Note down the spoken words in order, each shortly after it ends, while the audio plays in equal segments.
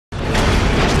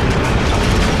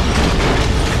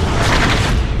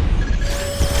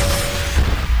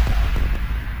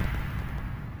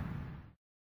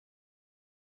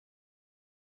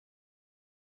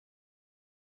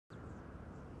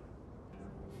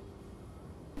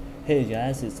Hey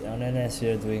guys, it's LNS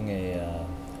here doing a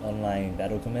online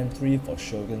battle commentary for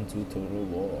Shogun 2 Total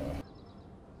War.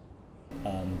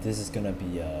 This is gonna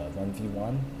be a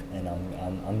 1v1 and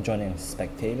I'm joining as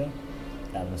spectator.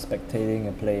 I'm spectating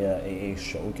a player AA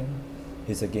Shogun.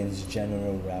 He's against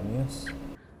GeneralRamius.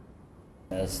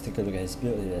 Let's take a look at his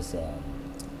build. He has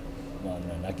one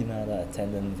Naginata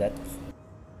Attendant Vet,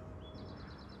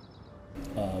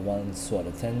 one Sword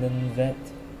Attendant Vet,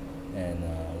 and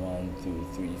 1, 2,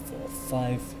 3, 4,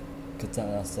 5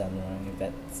 Katana Samurai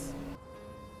Vets.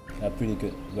 Pretty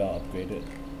good, well upgraded.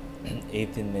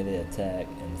 18 melee attack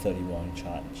and 31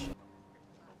 charge.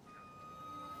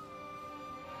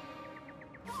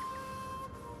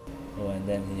 Oh, and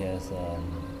then he has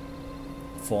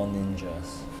 4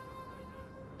 ninjas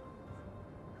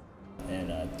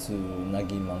and 2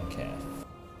 Nagi Monk Calf.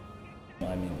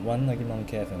 I mean 1 Nagi Monk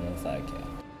Calf and 1 Fire Calf.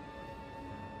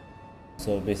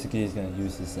 So basically he's gonna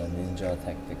use his ninja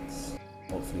tactics.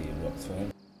 Hopefully it works for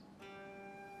him.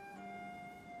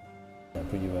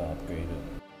 Pretty well upgraded.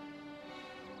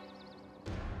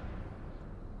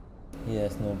 He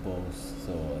has no bows,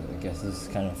 so I guess this is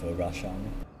kind of a rush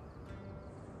army.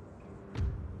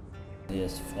 He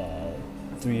has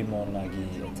 3 more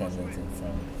Nagi attendants in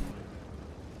front.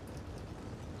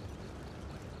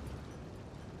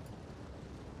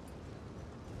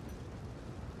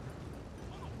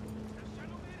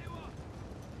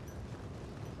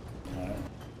 Alright.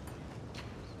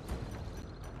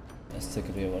 Let's take a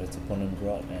look at what its opponent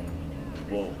brought, and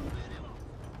whoa.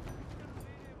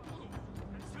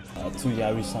 2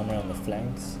 Yari Samurai on the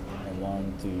flanks, and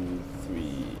 1, 2,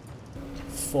 3,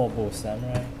 4 Bow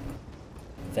Samurai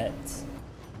Vets,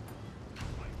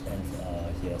 and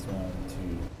he has 1,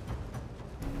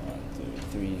 2,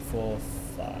 3, 4,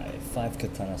 5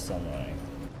 Katana Samurai,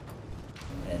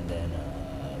 and then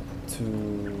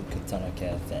 2 Katana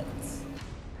Calf Vets.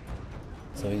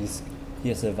 So he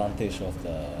has the advantage of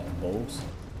the bows,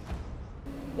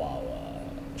 while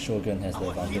Shogun has the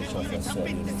advantage of the sword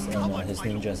units, and his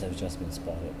ninjas have just been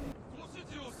spotted.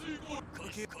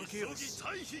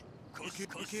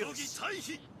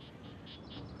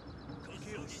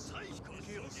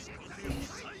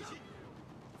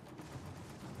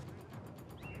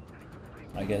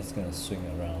 I guess it's gonna swing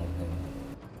around him.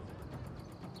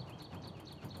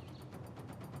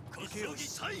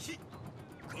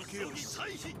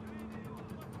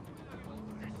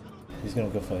 He's gonna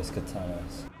go for his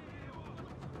katanas.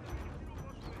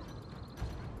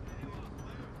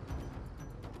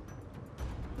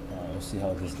 We'll see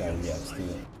how this guy reacts to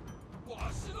it.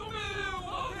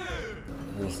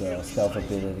 His stealth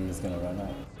ability is gonna run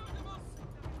out.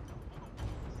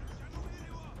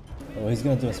 Oh, he's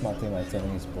gonna do a smart thing by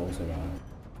turning his bows around.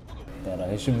 But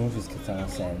he should move his katana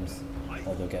sams,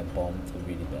 or they'll get bombed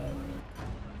really bad.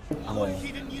 No. Yeah,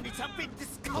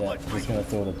 he's gonna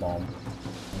throw the bomb.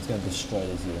 He's gonna destroy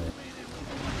this unit.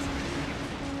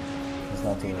 He's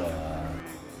not doing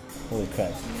holy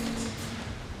crap.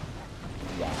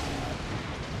 Wow.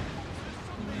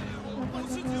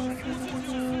 He's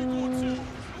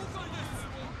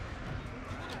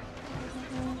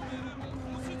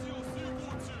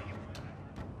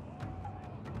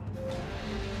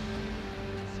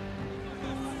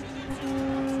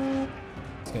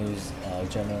gonna use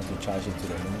General to charge into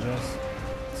the ninjas.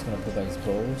 He's gonna put back his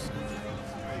bows.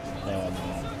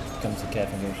 Comes to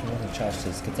Calf engagement and charge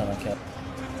his Katana Calf.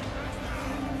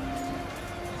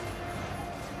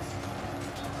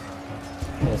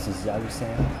 There's his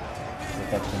Yaru-san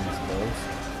protecting his bows.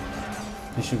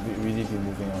 He should really be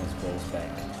moving on his bows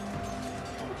back.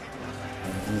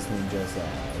 And these ninjas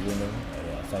are winning,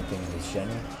 fighting his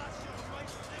general.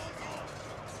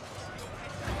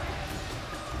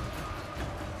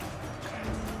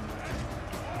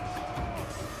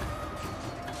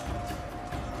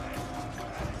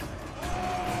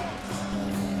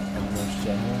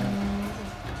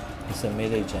 It's a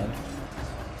melee gen.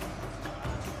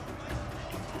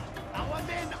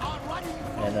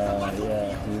 And yeah,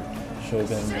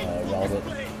 Shogun routed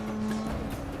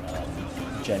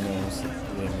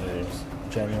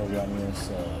GeneralRamius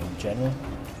General.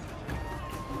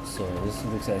 So this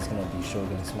looks like it's gonna be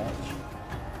Shogun's match.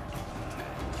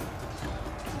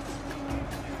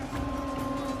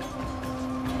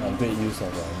 Great use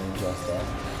of ninjas there.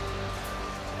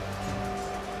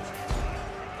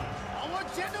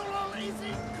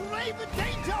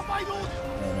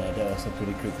 And that was a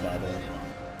pretty quick battle.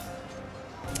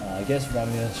 I guess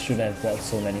Ramius shouldn't have brought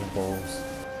so many bows,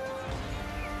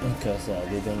 because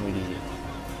they don't really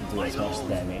do as much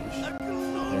damage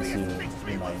as you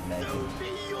might imagine.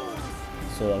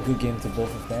 So a good game to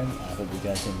both of them. I hope you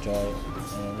guys enjoyed,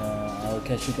 and I'll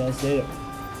catch you guys later.